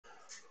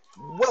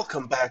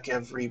Welcome back,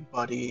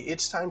 everybody.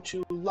 It's time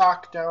to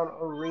lock down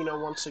Arena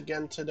once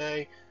again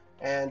today,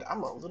 and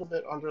I'm a little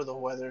bit under the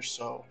weather,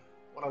 so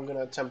what I'm going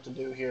to attempt to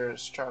do here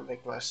is try to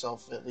make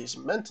myself at least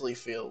mentally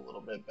feel a little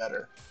bit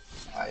better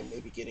by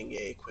maybe getting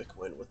a quick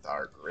win with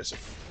our Grizzet.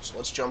 So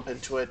let's jump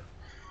into it.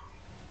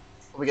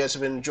 Hope you guys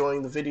have been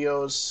enjoying the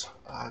videos.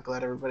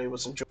 Glad everybody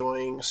was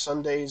enjoying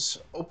Sunday's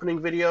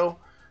opening video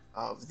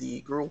of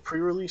the Gruul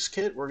pre-release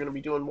kit. We're going to be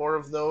doing more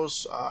of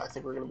those. I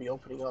think we're going to be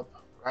opening up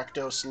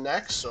Rakdos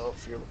next, so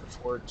if you're looking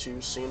forward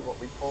to seeing what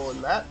we pull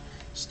in that,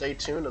 stay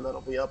tuned and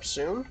that'll be up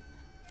soon.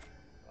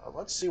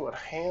 Let's see what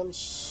hand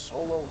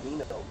Solo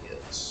Nino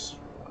gets.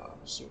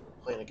 See what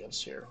we're playing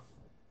against here.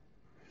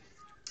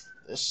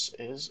 This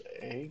is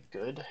a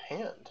good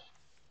hand.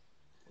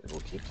 We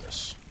will keep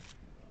this.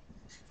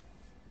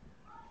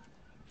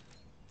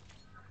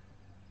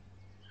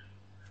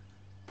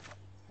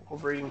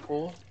 Breeding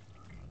pool.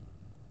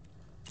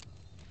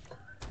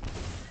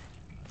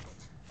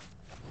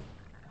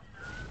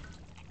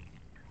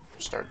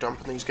 Start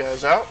dumping these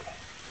guys out.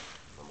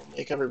 And we'll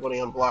make everybody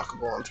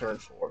unblockable on turn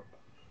 4.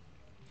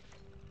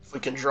 If we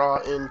can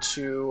draw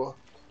into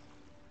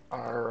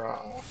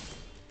our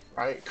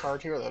riot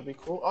card here, that'd be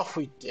cool. Oh,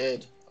 we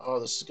did. Oh,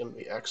 this is going to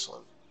be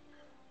excellent.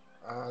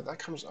 That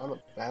comes on the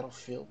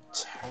battlefield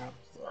tap,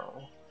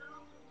 though.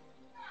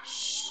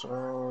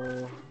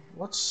 So,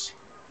 let's...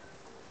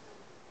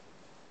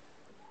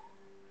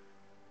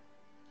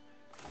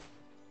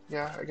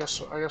 Yeah, I guess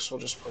we'll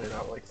just play it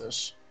out like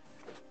this.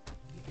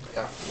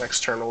 Yeah,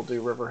 next turn we'll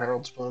do River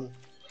Herald's Boon.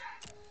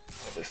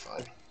 That'll be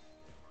fine.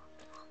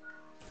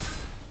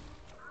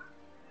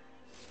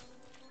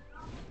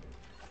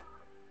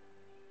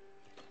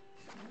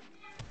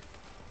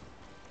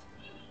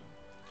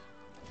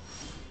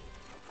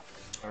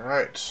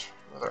 Alright,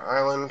 another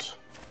island.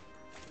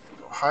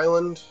 Go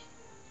Highland.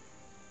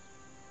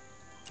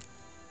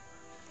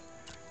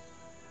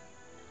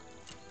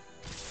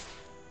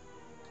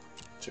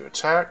 To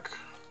attack.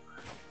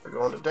 We're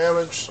going to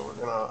damage, so we're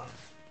gonna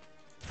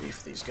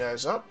beef these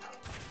guys up.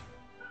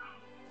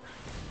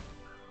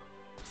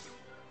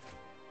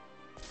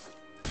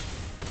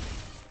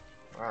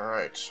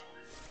 Alright.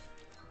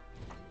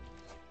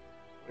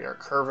 We are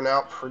curving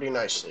out pretty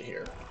nicely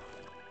here.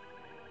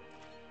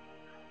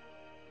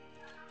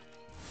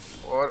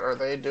 What are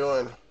they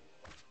doing?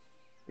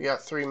 We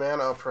got 3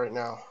 mana up right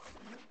now.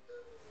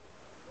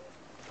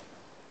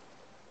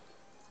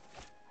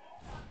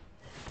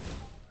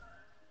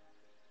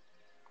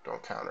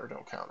 Don't counter,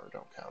 don't counter,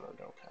 don't counter,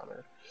 don't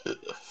counter.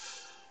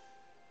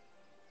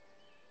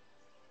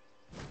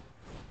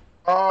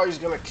 Oh, he's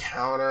gonna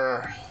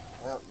counter.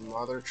 That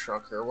mother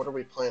trucker. What are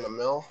we playing, a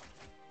mill?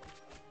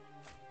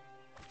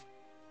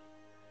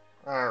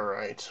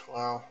 Alright,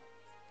 well.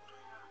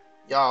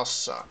 Y'all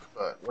suck,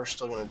 but we're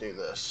still gonna do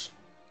this.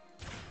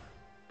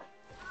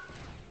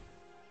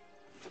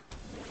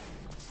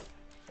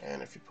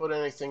 And if you put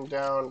anything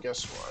down,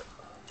 guess what?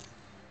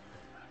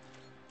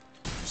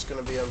 It's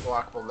gonna be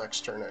unblockable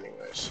next turn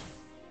anyways.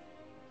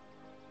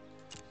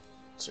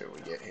 Let's see what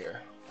we get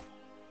here.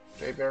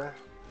 J-Bear.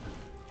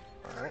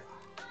 Alright.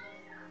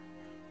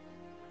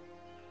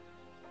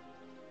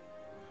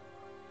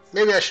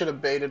 Maybe I should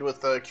have baited with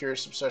the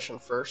Curious Obsession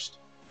first.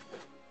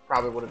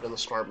 Probably would have been the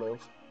smart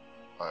move.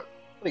 But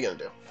what are you gonna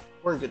do?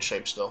 We're in good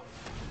shape still.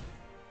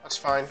 That's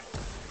fine.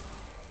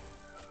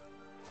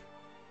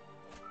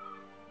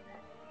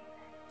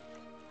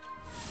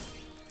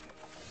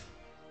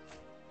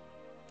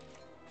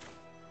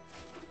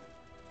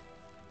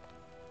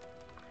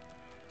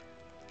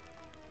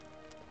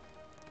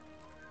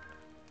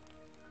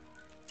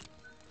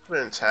 Put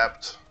it in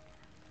tapped.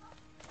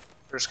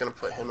 We're just gonna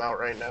put him out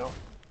right now.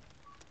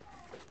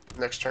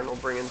 Next turn we'll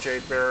bring in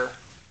Jade Bearer.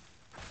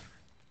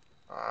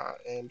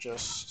 And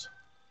just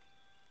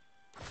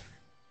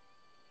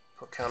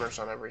put counters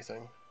on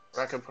everything.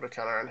 We're not gonna put a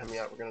counter on him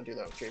yet. We're gonna do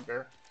that with Jade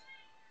Bearer.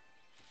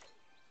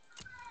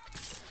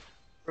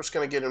 We're just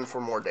gonna get in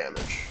for more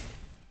damage.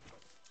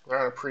 We're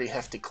on a pretty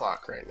hefty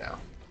clock right now.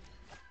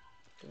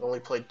 We've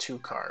only played 2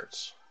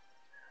 cards.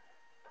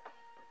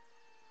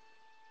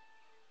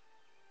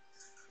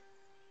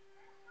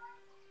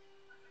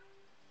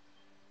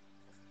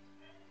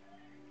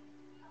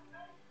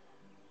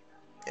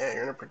 Yeah,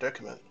 you're in a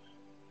predicament.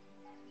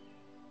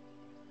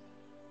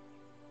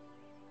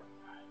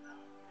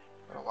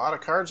 Got a lot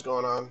of cards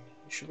going on.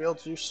 You should be able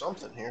to do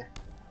something here.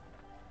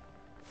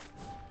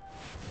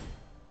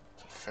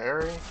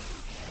 Teferi.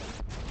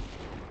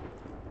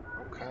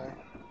 Okay.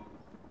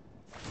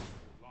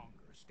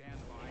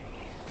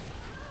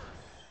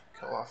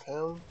 Kill off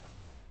him.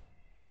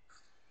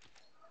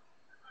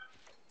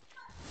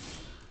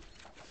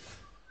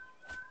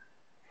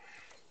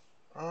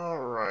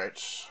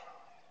 Alright.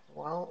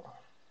 Well...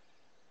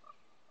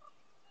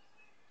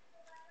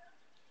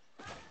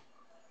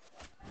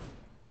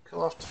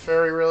 Kill off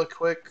Teferi really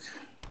quick.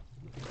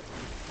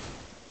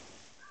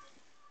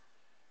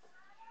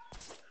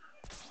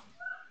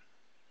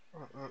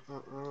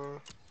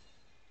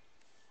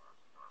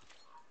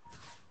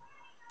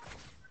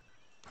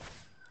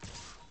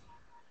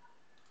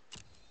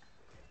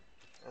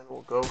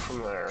 we'll go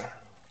from there.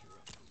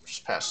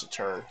 Just pass the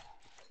turn.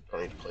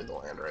 Don't need to play the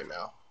land right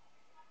now.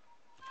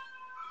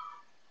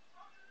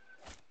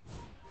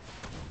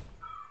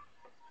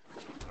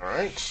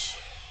 Alright.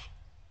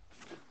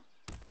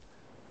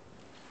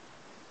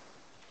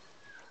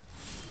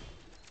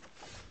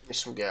 Give me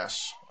some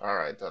gas.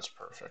 Alright, that's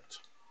perfect.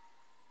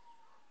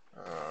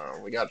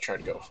 We gotta try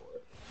to go for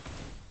it.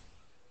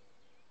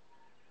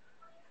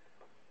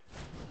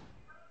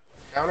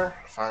 Counter?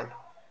 Fine.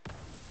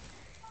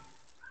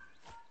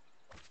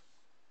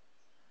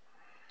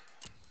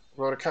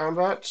 Go to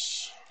combat.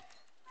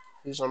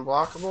 He's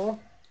unblockable.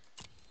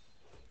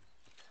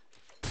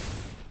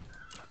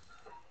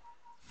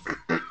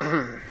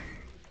 We're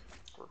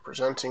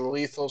presenting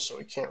lethal, so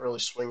he can't really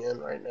swing in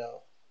right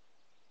now.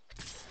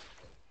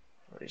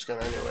 But he's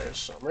gonna anyways,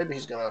 so maybe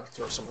he's gonna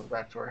throw something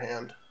back to our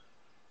hand.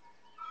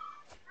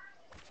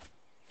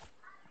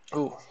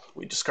 Ooh,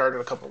 we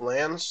discarded a couple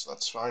lands.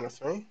 That's fine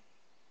with me.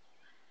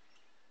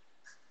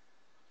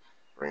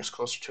 Brings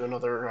closer to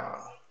another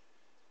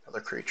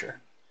creature.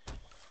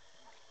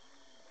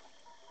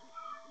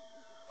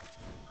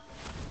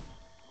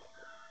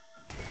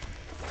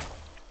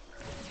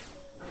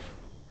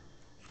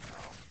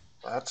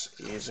 That's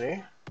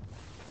easy.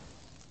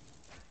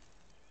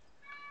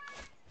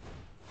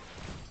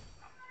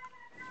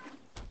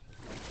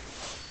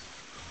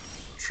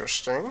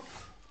 Interesting.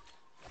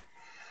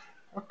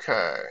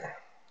 Okay.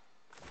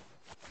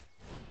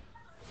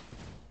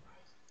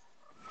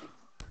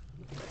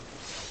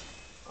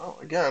 Oh,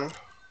 again,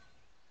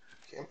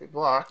 can't be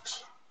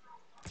blocked.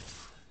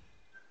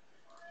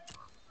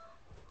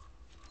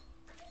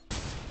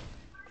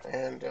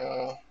 And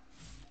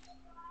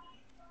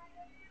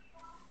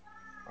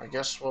I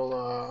guess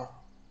we'll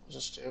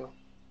just do.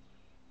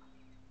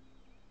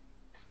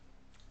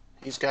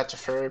 He's got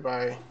teferi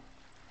by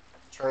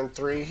turn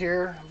 3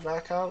 here,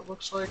 back out, it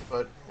looks like,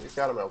 but we've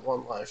got him at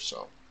 1 life,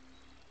 so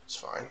it's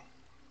fine.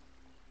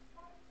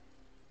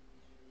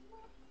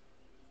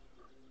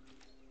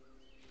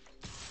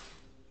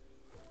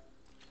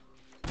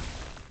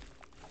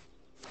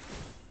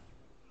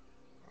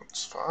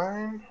 It's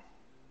fine.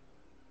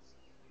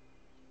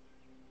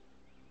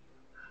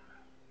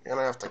 You're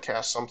gonna have to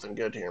cast something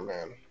good here,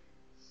 man.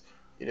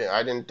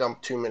 I didn't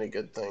dump too many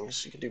good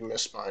things. You could do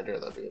Mistbinder,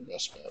 that'd be your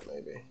best bet,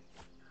 maybe.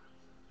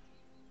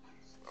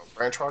 Oh,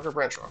 Branchwalker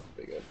would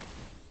be good.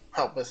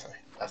 Help with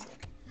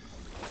Ethnic.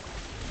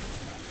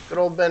 Good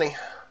old Benny.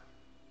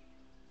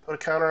 Put a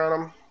counter on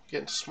him,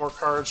 get into some more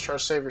cards, try to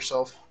save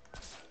yourself.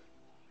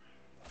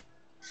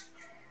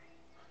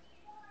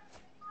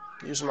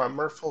 Using my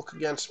Merfolk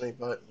against me,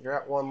 but you're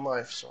at 1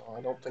 life, so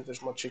I don't think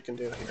there's much you can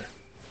do here.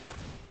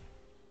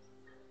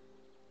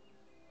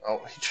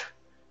 Oh, he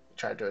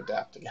tried to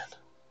adapt again.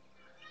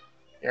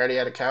 He already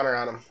had a counter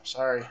on him.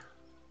 Sorry.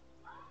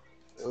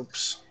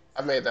 Oops.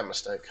 I made that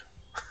mistake.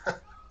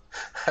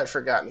 I'd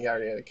forgotten he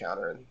already had a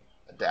counter and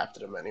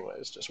adapted him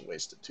anyways. Just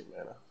wasted 2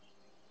 mana.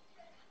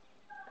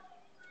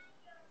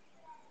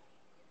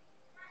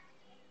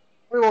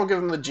 We won't give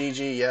him the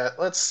GG yet.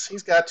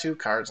 He's got 2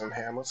 cards in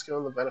hand. Let's give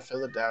him the benefit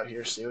of the doubt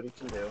here, see what he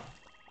can do.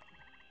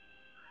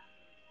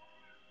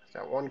 He's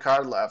got 1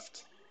 card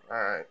left.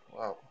 Alright,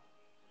 well.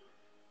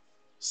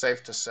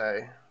 Safe to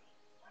say,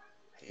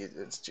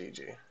 it's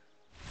GG.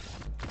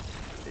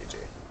 GG.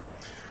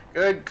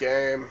 Good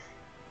game.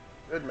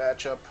 Good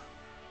matchup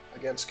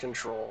against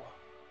Control.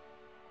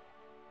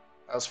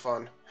 That was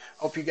fun.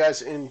 Hope you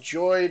guys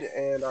enjoyed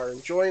and are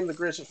enjoying the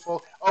Grizzet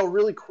Merfolk. Oh,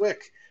 really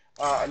quick.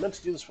 I meant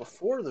to do this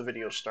before the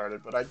video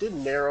started, but I did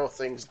narrow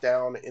things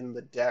down in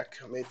the deck.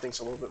 I made things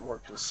a little bit more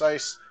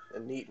concise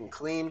and neat and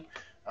clean.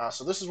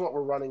 So this is what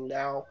we're running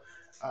now.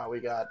 We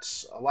got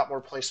a lot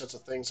more playsets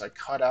of things. I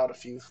cut out a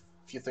few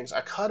things.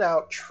 I cut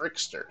out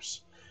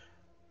Tricksters.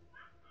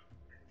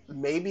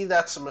 Maybe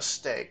that's a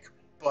mistake,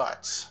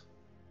 but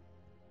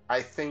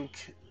I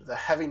think the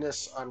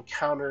heaviness on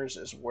counters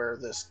is where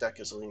this deck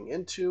is leaning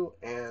into,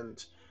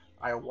 and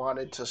I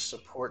wanted to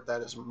support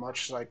that as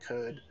much as I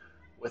could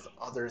with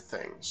other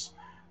things.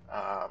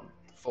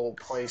 Full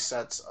play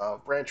sets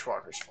of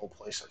Branchwalkers, full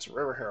play sets of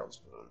River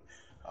Herald's Moon,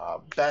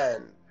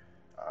 Ben.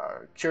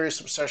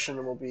 Curious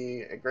Obsession will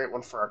be a great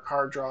one for our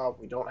card draw.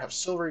 We don't have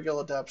Silver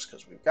Eagle Adepts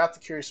because we've got the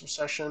Curious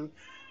Obsession.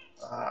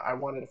 I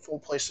wanted a full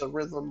play set of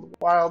Rhythm of the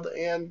Wild,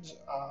 and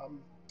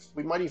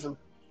we might even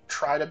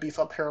try to beef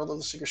up Herald of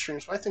the Secret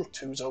Streams, but I think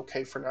 2 is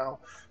okay for now.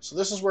 So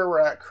this is where we're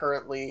at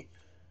currently.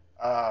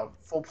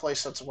 Full play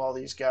sets of all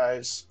these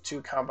guys,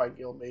 2 Combine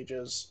Guild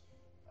Mages.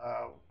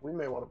 We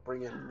may want to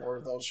bring in more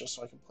of those just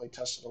so I can play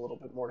test it a little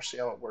bit more, see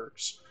how it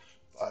works.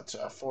 But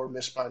 4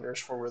 Mistbinders,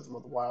 4 Rhythm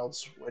of the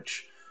Wilds,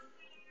 which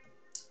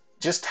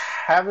just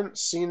haven't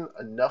seen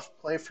enough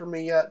play for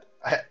me yet.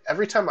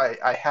 Every time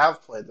I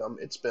have played them,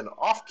 it's been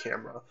off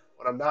camera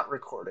when I'm not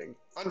recording,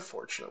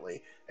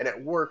 unfortunately, and it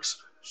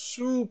works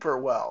super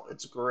well.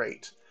 It's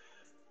great.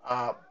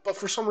 But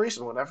for some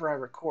reason, whenever I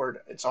record,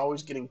 it's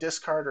always getting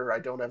discarded, or I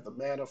don't have the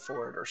mana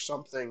for it, or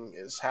something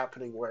is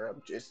happening where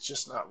it's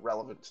just not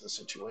relevant to the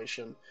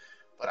situation.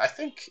 But I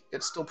think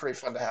it's still pretty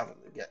fun to have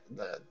in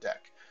the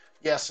deck.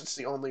 Yes, it's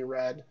the only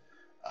red.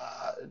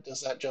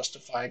 Does that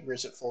justify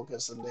Grizzet Merfolk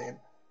as the name?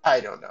 I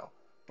don't know,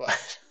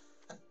 but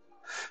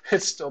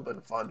it's still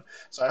been fun.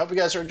 So I hope you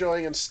guys are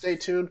enjoying, and stay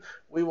tuned.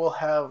 We will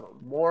have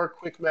more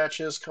quick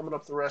matches coming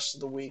up the rest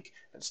of the week,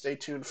 and stay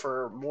tuned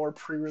for more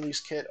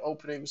pre-release kit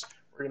openings.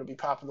 We're going to be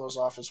popping those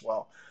off as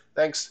well.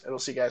 Thanks, and we'll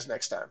see you guys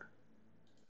next time.